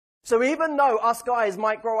So even though us guys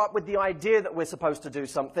might grow up with the idea that we're supposed to do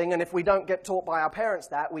something, and if we don't get taught by our parents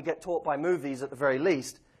that, we get taught by movies at the very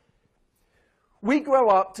least, we grow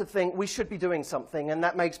up to think we should be doing something, and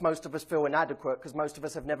that makes most of us feel inadequate because most of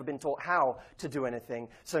us have never been taught how to do anything.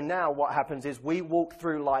 So now what happens is we walk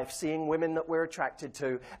through life seeing women that we're attracted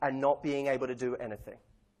to and not being able to do anything.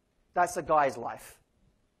 That's a guy's life.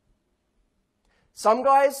 Some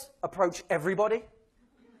guys approach everybody.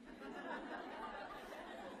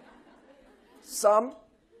 Some.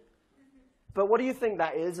 But what do you think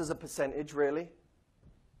that is as a percentage, really?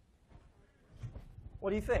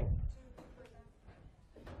 What do you think?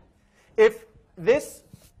 If this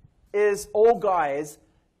is all guys,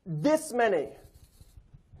 this many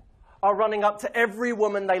are running up to every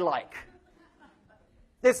woman they like.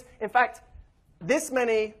 In fact, this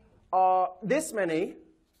many are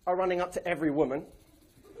running up to every woman.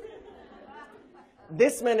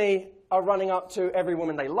 This many are running up to every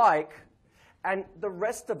woman they like. And the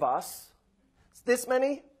rest of us, this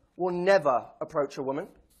many, will never approach a woman.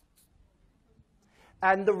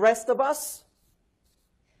 And the rest of us,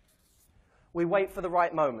 we wait for the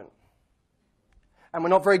right moment. And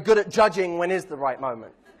we're not very good at judging when is the right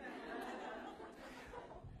moment.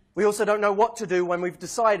 We also don't know what to do when we've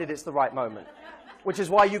decided it's the right moment. Which is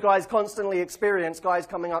why you guys constantly experience guys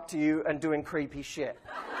coming up to you and doing creepy shit.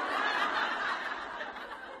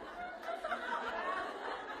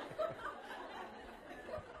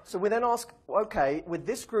 So we then ask, okay, with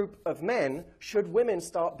this group of men, should women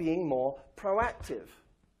start being more proactive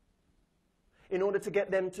in order to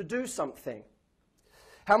get them to do something?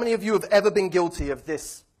 How many of you have ever been guilty of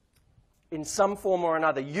this in some form or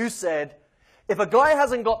another? You said, if a guy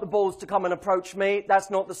hasn't got the balls to come and approach me, that's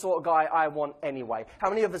not the sort of guy I want anyway. How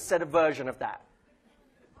many of us said a version of that?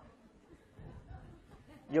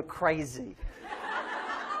 You're crazy.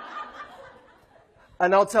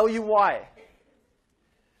 And I'll tell you why.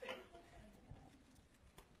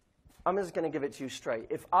 I'm just going to give it to you straight.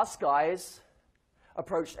 If us guys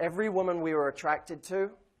approached every woman we were attracted to,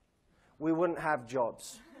 we wouldn't have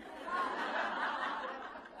jobs.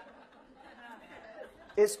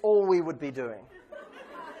 It's all we would be doing.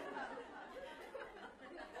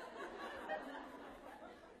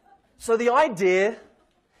 So the idea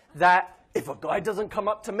that if a guy doesn't come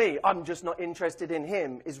up to me, I'm just not interested in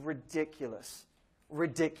him is ridiculous.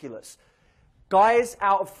 Ridiculous. Guys,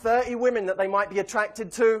 out of 30 women that they might be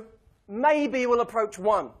attracted to, maybe will approach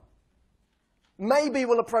one. Maybe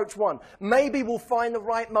we'll approach one. Maybe we'll find the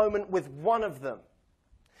right moment with one of them.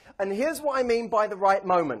 And here's what I mean by the right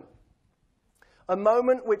moment. A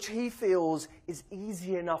moment which he feels is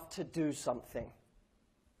easy enough to do something.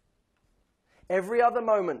 Every other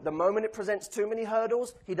moment, the moment it presents too many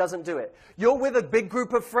hurdles, he doesn't do it. You're with a big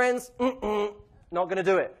group of friends, not going to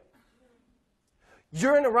do it.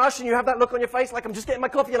 You're in a rush and you have that look on your face like I'm just getting my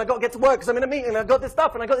coffee and I've got to get to work because I'm in a meeting and I've got this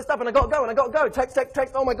stuff and I've got this stuff and I've got to go and I've got to go. Text, text,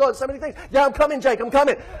 text. Oh my God, so many things. Yeah, I'm coming, Jake, I'm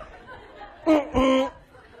coming.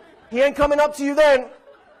 He ain't coming up to you then.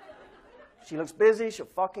 She looks busy, she'll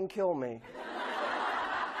fucking kill me.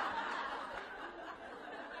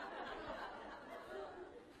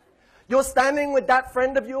 You're standing with that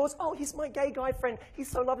friend of yours. Oh, he's my gay guy friend.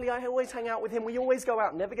 He's so lovely. I always hang out with him. We always go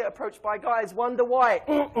out. Never get approached by guys. Wonder why.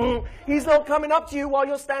 He's not coming up to you while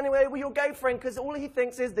you're standing there with your gay friend because all he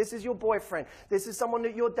thinks is this is your boyfriend. This is someone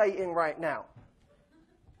that you're dating right now.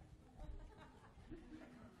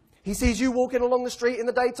 He sees you walking along the street in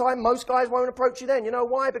the daytime. Most guys won't approach you then. You know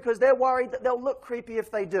why? Because they're worried that they'll look creepy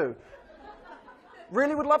if they do.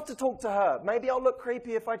 Really would love to talk to her. Maybe I'll look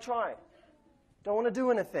creepy if I try. Don't want to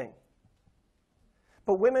do anything.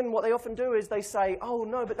 But women, what they often do is they say, oh,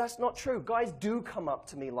 no, but that's not true. Guys do come up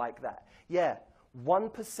to me like that. Yeah,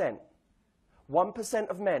 1%. 1%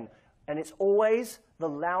 of men. And it's always the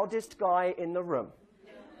loudest guy in the room.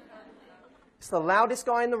 It's the loudest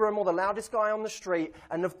guy in the room or the loudest guy on the street.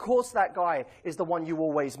 And of course that guy is the one you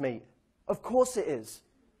always meet. Of course it is.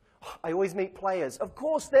 I always meet players. Of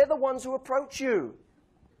course, they're the ones who approach you.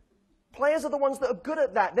 Players are the ones that are good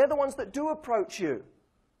at that. They're the ones that do approach you.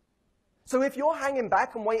 So if you're hanging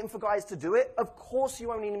back and waiting for guys to do it, of course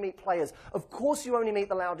you only meet players. Of course you only meet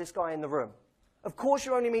the loudest guy in the room. Of course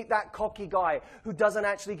you only meet that cocky guy who doesn't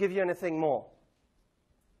actually give you anything more.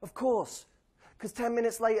 Of course. Because 10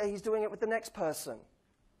 minutes later he's doing it with the next person.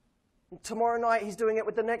 And tomorrow night he's doing it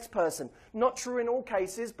with the next person. Not true in all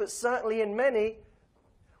cases, but certainly in many.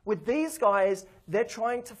 With these guys, they're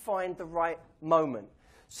trying to find the right moment.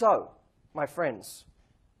 So, my friends,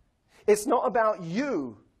 it's not about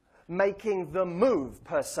you making the move,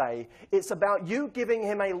 per se. It's about you giving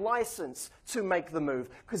him a license to make the move.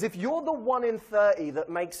 Because if you're the 1 in 30 that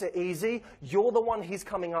makes it easy, you're the one he's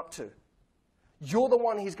coming up to. You're the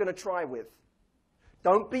one he's going to try with.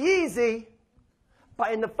 Don't be easy,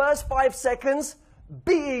 but in the first 5 seconds,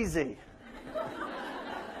 be easy.